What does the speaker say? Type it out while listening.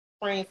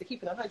friends to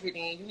keep it 100,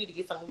 then you need to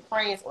get some new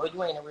friends or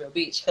you ain't a real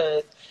bitch.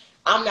 Because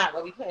I'm not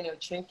going to be playing a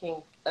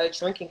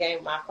drinking game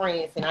with my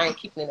friends and I ain't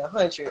keeping it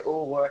 100,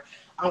 or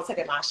I'm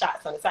taking my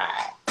shots on the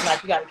side.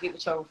 Like, you got to get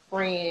with your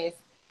friends,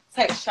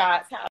 take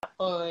shots, have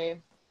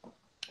fun.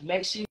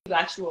 Make sure you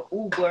got you an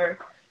Uber,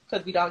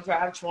 because we don't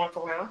drive drunk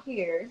around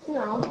here, you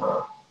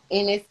know.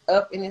 And it's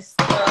up and it's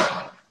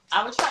stuff.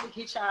 I would try to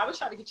get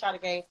y'all the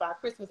games by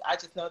Christmas. I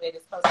just know that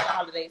it's close to the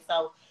holiday.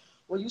 So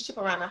when you ship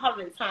around the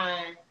holiday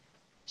time,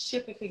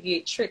 shipping could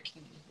get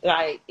tricky.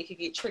 Like, it could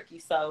get tricky.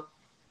 So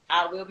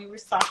I will be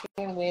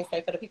restocking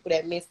Wednesday for the people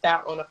that missed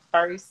out on the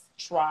first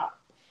drop.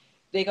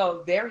 They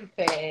go very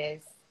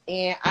fast.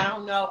 And I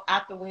don't know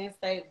after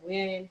Wednesday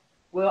when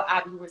will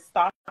I be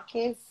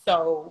restocking.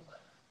 So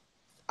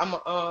I'm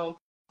going to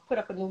put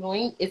up a new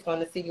link. It's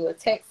going to send you a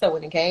text. So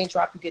when the game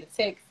drop, you get a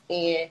text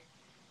and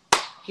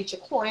get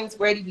your coins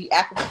ready. Be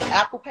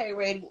Apple Pay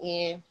ready.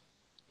 And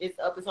it's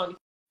up. It's only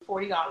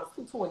 $40,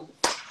 $2.20.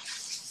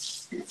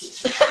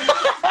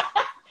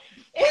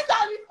 It's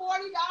only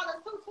 $40,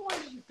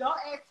 $2.20. Don't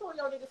ask 20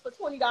 on niggas for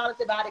 $20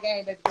 to buy the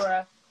game, baby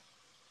girl.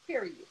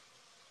 Period.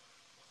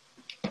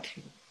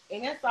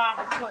 And that's all.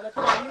 I just want to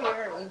come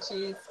here and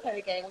just play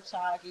the game with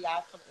y'all. Give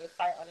y'all some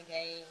insight on the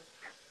game.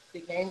 The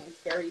game is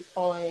very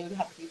fun. You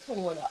have to be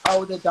 21 or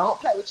older. Don't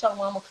play with your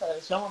mama,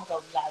 because your mama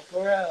gonna be like,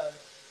 girl,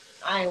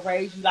 I ain't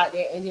raised you like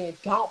that. And then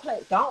don't play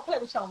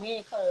with your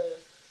man, because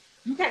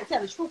you can't tell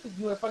the truth if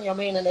you're in front of your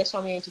man unless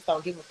your man just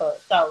don't give a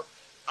fuck. So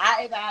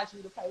I advise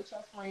you to play with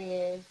your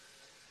friends.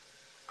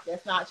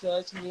 That's not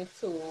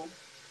judgmental.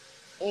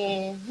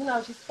 And, you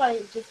know, just play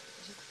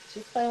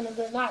on a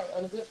good night,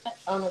 on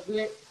a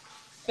good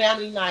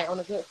family night, on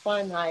a good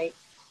fun night.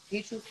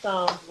 Get you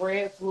some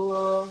Red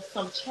Bull,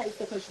 some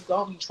chaser, because you're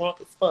going to be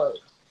drunk as fuck.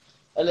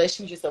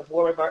 Unless you just a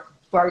boring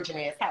virgin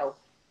ass house,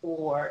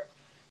 or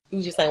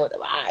you just ain't with the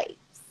vibes.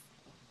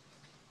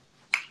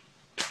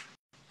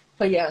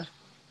 But yeah.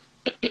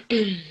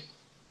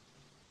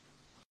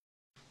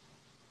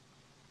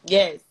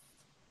 Yes.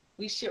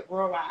 We ship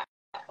worldwide.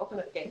 Open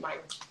up the gate,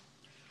 Mike.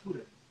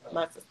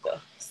 My sister.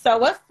 So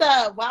what's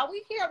up? While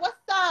we here, what's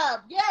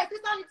up? Yes,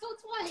 it's only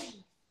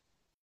 220.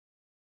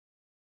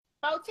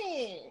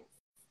 410.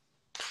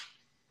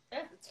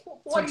 That's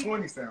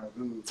 220 sounds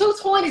good.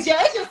 220,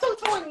 yeah, it's just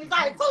 220. It's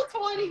like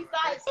 220,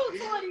 like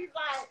 220,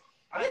 like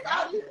it's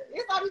only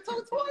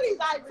 220,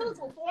 like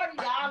 $40.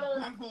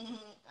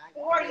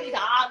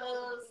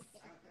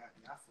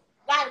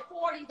 Like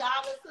 $40.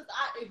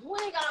 If you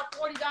ain't got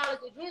 $40,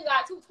 if you ain't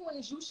got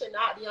 220s, you should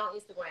not be on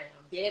Instagram.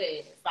 Dead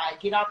ass. Like,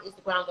 get off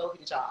Instagram, go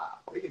get a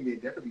job. That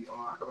could be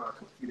on. I could buy a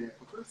cookie that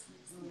for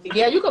Christmas.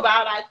 Yeah, you could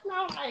buy like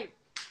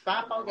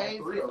 5-4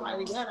 games.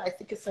 Like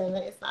 6 cents.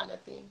 It's not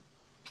nothing.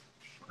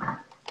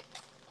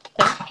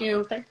 Thank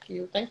you, guys.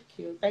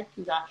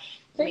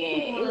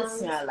 It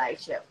sounds like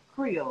Chef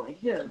Creole in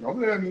here.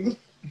 Don't let me.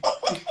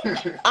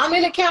 I'm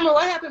in the camera.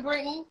 What happened,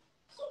 Brittany?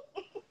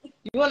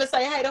 You want to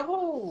say hey to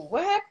who?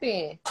 What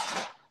happened?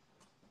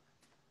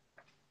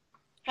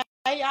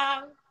 Hey,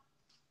 y'all.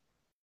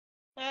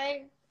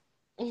 Hey.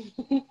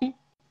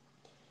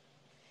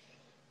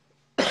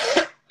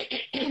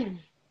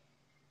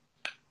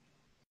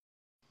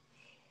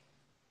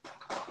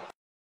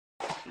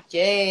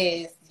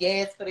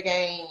 Yes, for the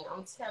game.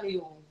 I'm telling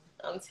you.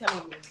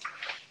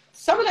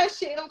 Some of that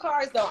shit in them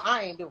cars, though,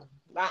 I ain't doing.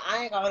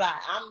 I ain't gonna lie.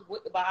 I'm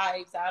with the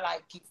vibes. I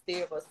like keep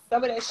still, but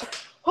some of that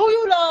shit. Who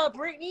you love,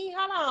 Brittany?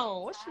 Hold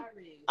on. What's your...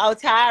 Oh,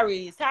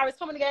 Tyrese. Tyrese,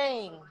 come in the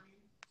game.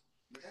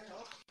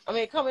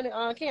 Come in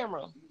on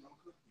camera.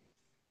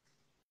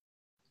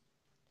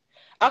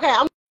 Okay,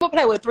 I'm gonna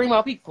play with 3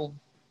 more people.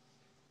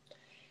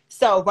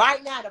 So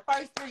right now, the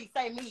first 3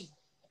 say me.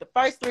 The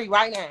first 3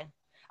 right now.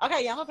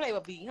 Okay, yeah, I'm gonna play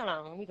with B. Hold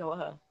on, let me go with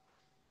her.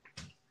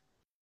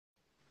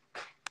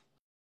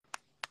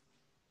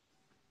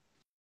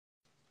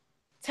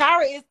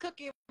 Tyra is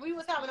cooking. We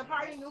was having a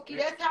party, Nuki.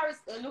 That's Tyra's.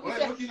 Nuki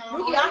said,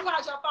 Nuki, I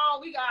got your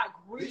phone. We got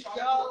Greek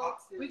dough.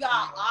 We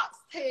got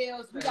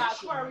oxtails. We got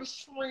curry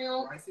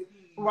shrimp,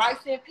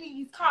 rice and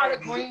peas,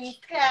 collard greens,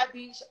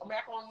 cabbage,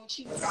 macaroni and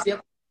cheese.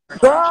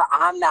 Girl,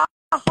 I'm not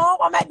home.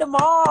 I'm at the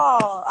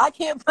mall. I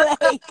can't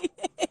play.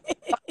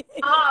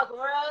 Oh,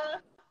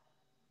 girl.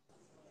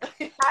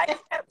 I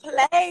can't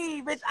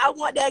play, bitch. I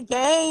want that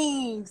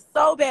game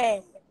so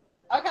bad.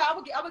 Okay,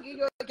 I'm gonna give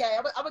you a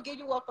game. I'm gonna give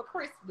you one for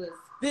Christmas.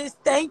 Bitch,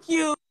 thank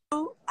you.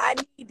 I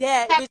need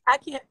that. Bitch, I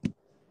can't.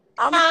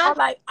 I'm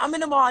like, I'm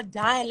in the mall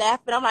dying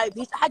laughing. I'm like,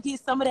 bitch, I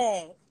did some of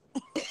that.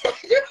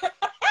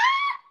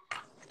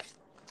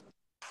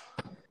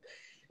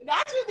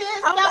 Not you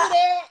did some of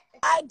that.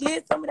 I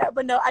did some of that,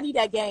 but no, I need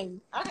that game.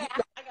 Okay, I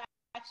got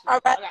you. All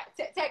right.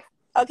 Text.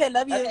 Okay,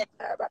 love you. Okay.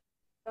 All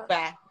right,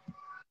 bye.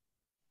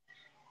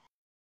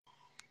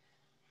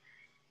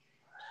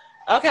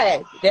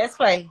 Okay, that's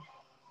play.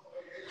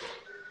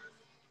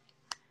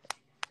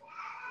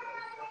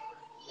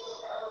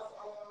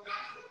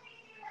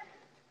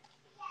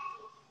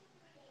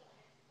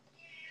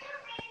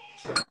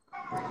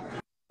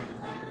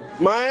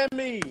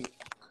 Miami.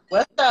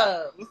 What's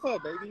up? What's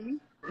up, baby?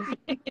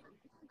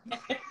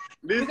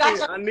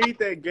 Listen, I need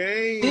that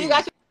game. You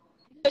got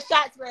your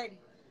shots ready.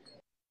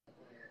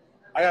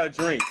 I got a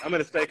drink. I'm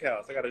at a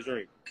steakhouse. I got a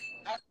drink.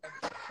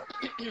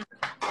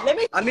 Let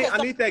me. I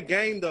need that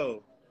game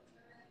though.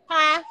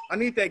 Huh? I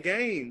need that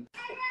game.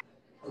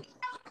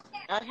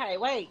 Okay,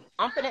 wait.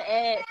 I'm gonna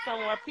add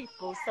some more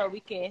people so we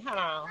can. Hold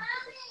on.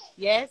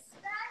 Yes.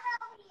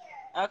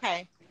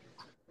 Okay.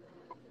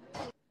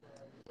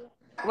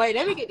 Wait,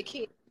 let me get the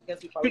kids.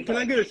 Can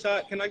I get a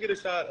shot? Can I get a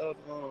shot of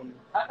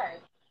Okay.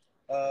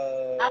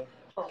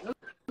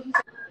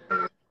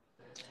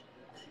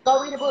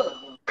 Go read a book.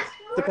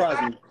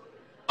 Surprise me.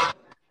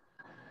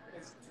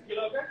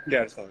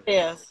 Yeah, it's fine.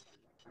 Yes.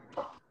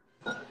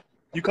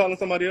 You calling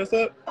somebody else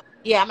up?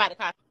 Yeah, I'm about to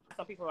call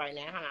some people right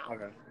now.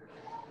 Hold on. Okay.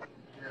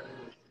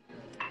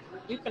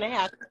 You finna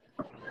have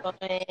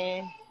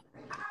something.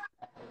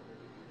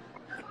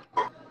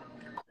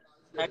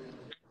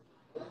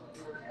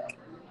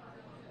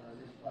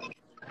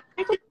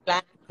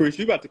 Chris,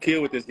 you about to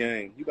kill with this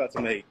game. You about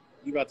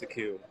to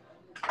kill.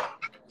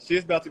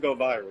 She's about to go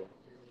viral.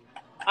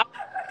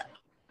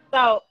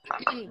 So,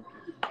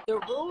 the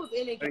rules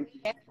in the game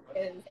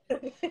is...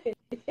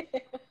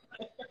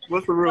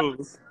 What's the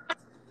rules?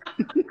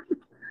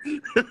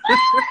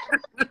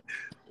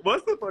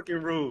 What's the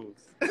fucking rules?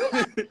 You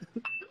gotta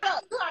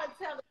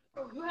tell the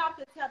truth. You have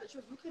to tell the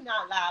truth. You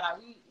cannot lie.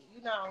 Like,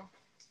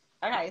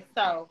 Okay,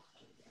 so...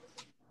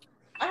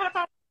 I had a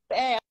problem to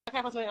add.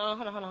 Okay, hold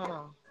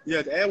on.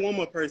 Yeah, to add one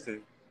more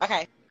person.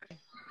 Okay.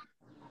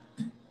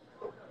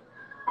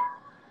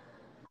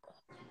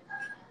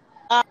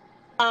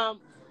 All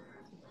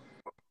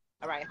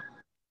right.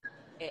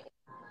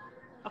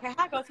 Okay,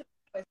 how I go to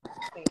the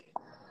thing?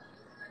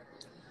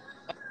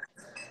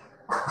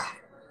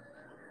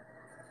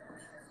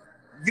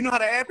 You know how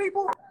to add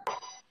people?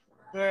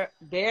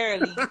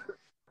 Barely.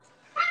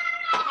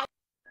 How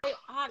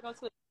I go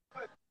to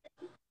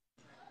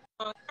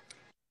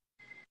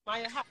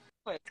Maya, how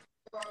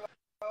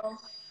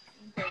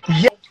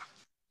Yeah.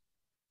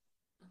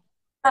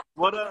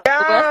 What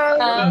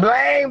up?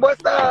 Blame,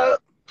 what's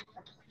up?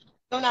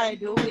 don't know how to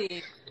do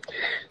it.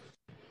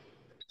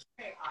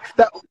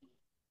 So,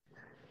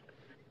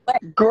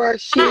 girl,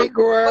 shit,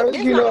 girl.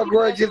 You know a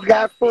girl just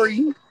got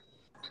free.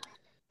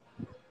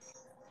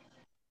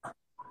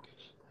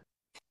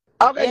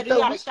 Okay,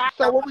 Yeah,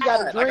 so what we got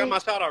to I got drink? my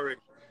shot already.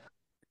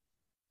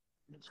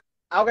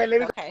 Okay,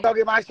 let me Okay. go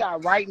get my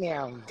shot right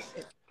now.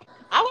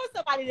 I want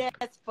somebody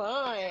that's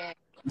fun.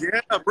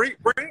 Yeah,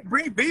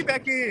 bring B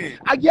back in.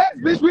 Yes,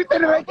 bitch, we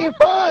finna make it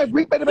fun.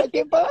 We finna make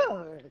it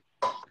fun.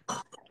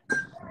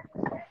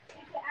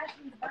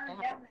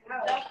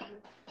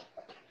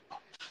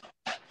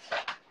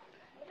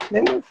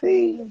 Let me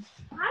see.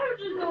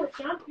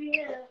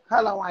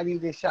 How long I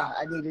need this shot?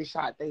 I need this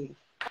shot thing.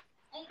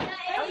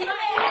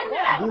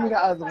 Give me the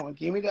other one.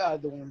 Give me the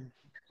other one.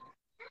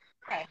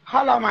 Okay.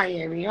 Hold on,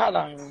 Miami. Hold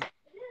on.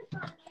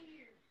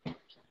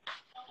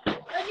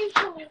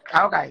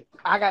 Okay,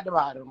 I got the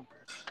bottom.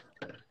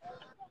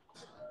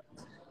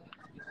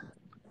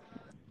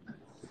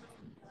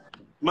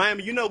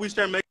 Miami, you know we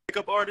share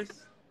makeup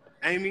artists?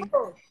 Amy?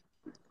 Oh.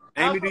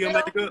 Amy, do your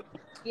makeup?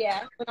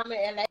 Yeah, when I'm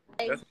in LA.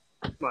 That's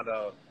my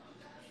dog.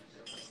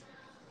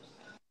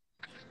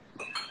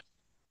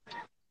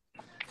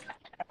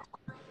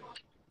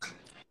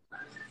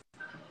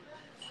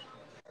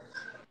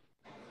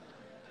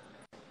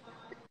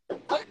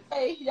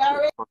 Okay,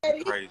 y'all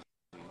ready? Crazy.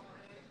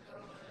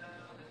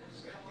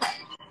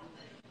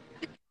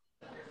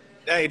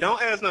 Hey,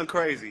 don't ask nothing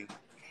crazy.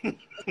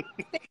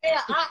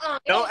 Yeah,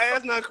 Don't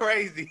ask nothing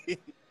crazy.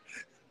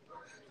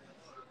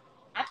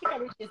 I think I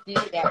just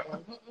did that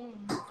one.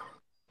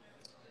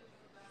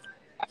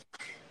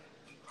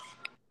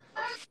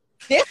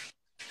 This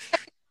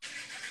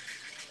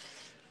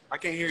I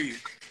can't hear you.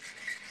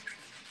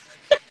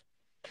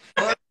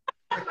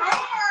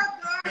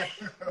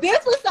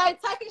 this was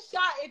like take a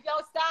shot if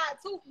your side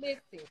tooth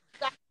missing.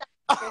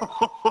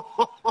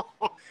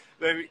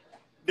 Baby,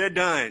 they're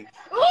done.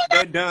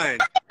 They're done.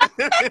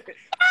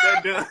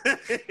 They're done.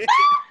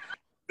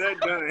 They're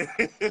done.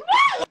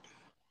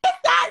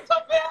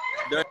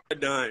 They're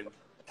done.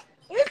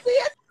 You see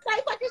it?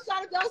 Take a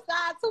shot if your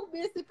side tooth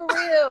missing for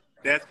real.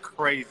 That's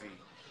crazy.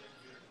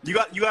 You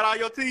got all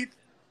your teeth?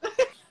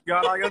 You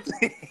got all your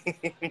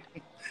teeth?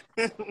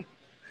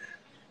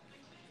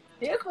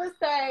 This would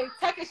say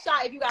take a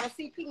shot if you got a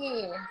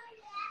CPN.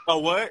 A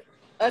what?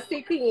 A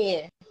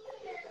CPN.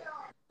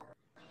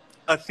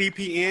 A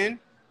CPN?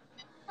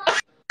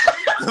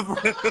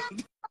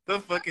 The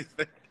fuck is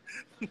that?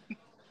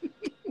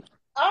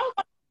 Oh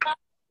my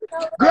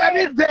God. Girl,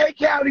 this Dade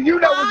County, you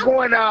know what's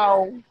going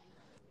on.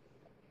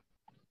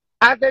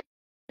 I said,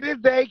 this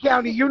Dade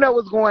County, you know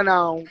what's going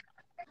on.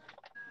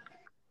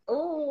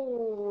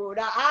 Ooh,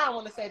 now I don't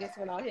want to say this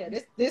one out here.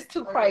 This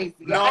too crazy.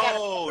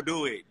 No,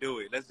 do it.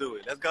 Let's do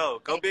it. Let's go.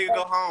 Go big or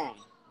go home.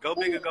 Go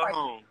big or go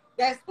home.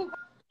 That's too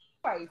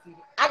crazy.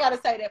 I gotta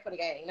say that for the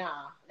game.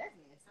 Nah, that's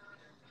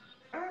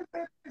nasty.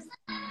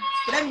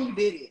 But that mean you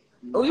did it.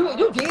 Oh,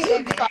 you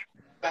did that.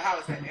 But how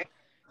is that?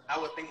 I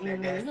would think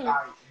that that's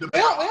like We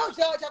don't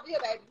judge up here,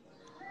 baby.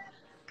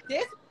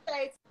 This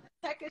says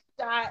take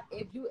a shot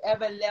if you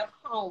ever left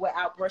home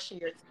without brushing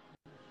your teeth.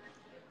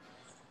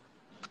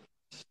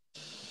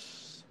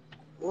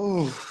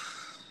 Ooh.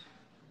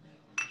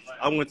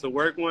 I went to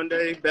work one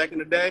day back in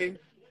the day.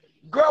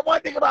 Girl,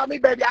 one thing about me,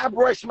 baby, I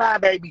brush my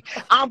baby.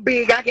 I'm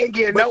big. I can't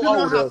get But no you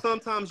know older. how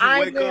sometimes you I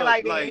ain't wake saying up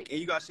like like that.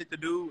 and you got shit to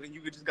do and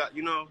you just got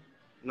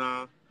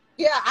nah.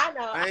 Yeah, I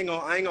know.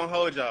 I ain't gonna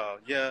hold y'all.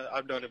 Yeah,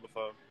 I've done it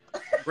before.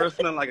 Breath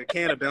smelling like a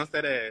can to bounce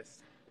that ass.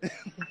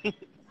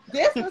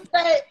 This would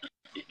say,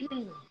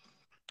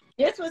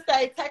 this would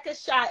say, take a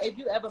shot if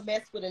you ever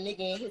mess with a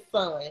nigga and his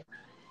son.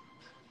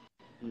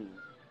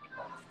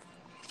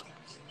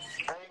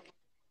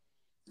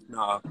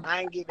 Nah.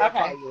 I ain't get that Okay.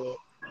 far yet.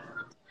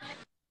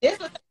 This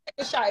would say,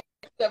 take a shot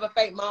if you ever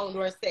fake moan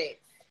during sex.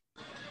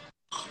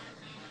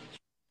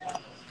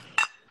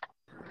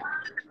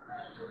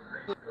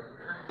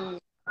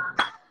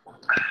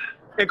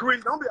 And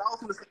Chris, don't be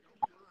awesome to say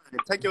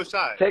take your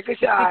shot. Take a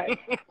shot.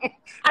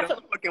 I Don't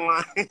took, fucking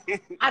lie.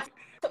 I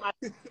took my.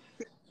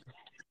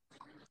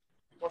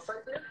 What's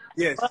right there?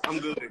 Yes, I'm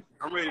good.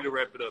 I'm ready to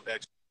wrap it up,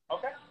 actually.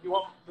 Okay. You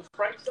want the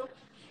Sprite still?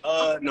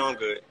 No, I'm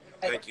good.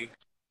 Thank you.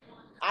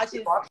 I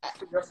just want to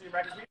see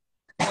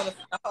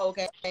the whole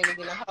game and then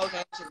the whole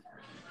game. Just,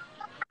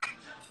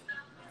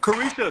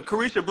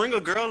 Carisha, bring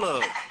a girl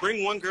up.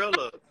 Bring one girl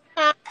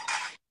up.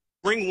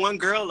 Bring one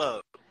girl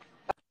up.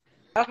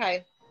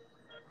 okay.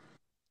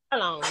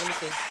 Hold on, let me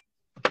see.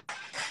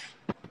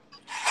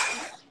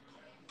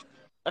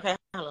 Okay,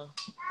 hold on.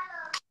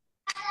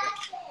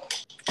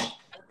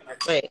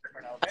 Wait.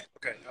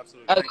 Okay,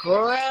 absolutely. A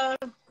girl.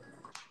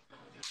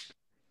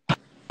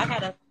 I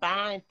gotta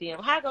find them.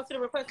 How I go to the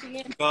request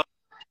again? Go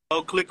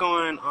click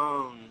on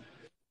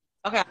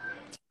Okay.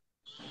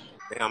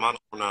 Damn, I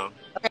don't know.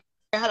 Okay.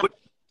 Hold on.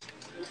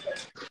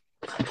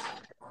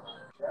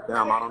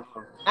 Damn, I don't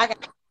know. I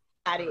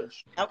got it.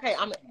 Okay,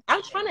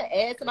 I'm trying to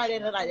add somebody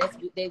that like that's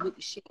they with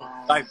the shit.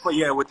 Like,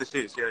 yeah, with the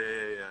shits.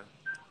 Yeah.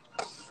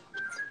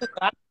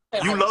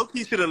 You low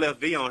key should have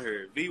left V on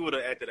here. V would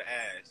have acted the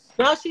ass.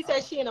 No, she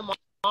said she and a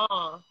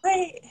mom.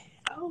 Wait.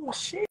 Oh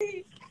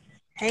shit.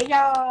 Hey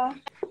y'all.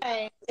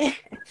 Hey.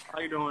 How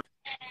you doing?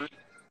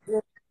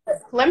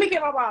 Let me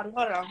get my bottle.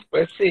 Hold on.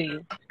 Let's see.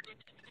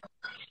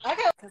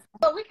 Okay,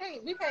 but we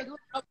can't do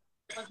it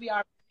because we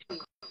are.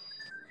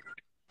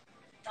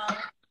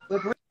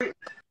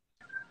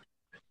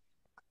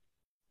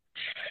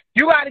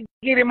 You gotta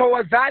get it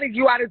more exotic.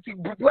 You gotta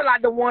pull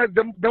out the ones,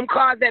 them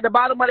cards at the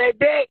bottom of that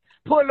deck.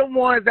 Pull them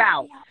ones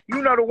out.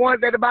 You know the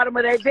ones at the bottom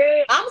of that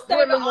deck. I'm Pull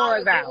saving them all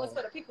ones the good out. ones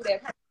for the people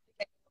that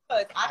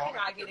because I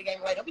cannot get a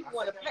game away. Them people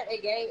want to play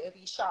their game and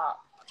be sharp.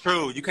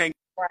 True, you can't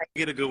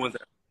get a good ones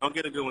out. Don't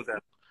get a good ones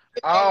out.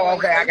 Oh,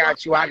 okay, I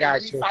got you.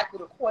 Recycle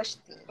the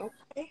question.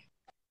 Okay.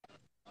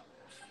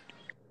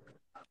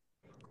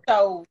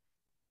 So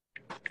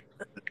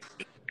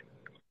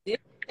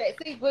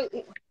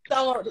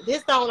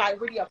this don't like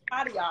really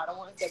apply to y'all. The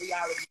ones that we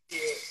already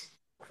did.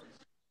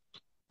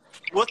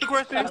 What's the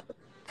question?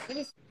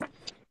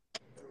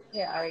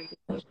 Yeah, I already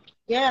did.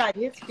 Yeah,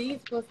 these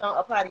ones don't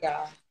apply to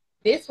y'all.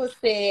 This one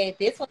said.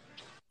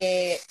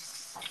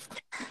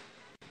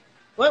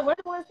 What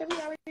the ones that we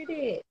already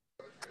did?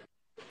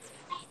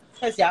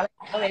 Cause y'all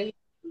already.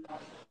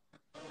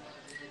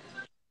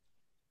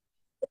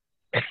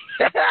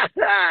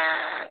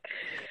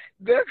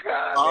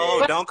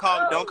 Oh, don't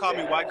call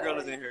me white girl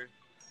is in here.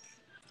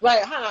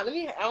 Wait, hold on.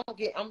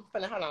 I'm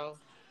finna hold on.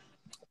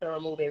 I'm finna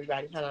remove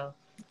everybody. Hold on.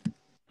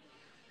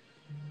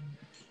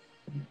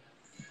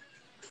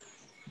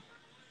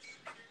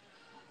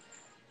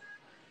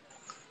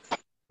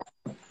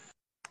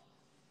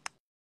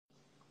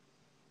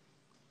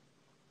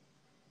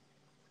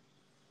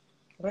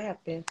 What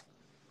happened?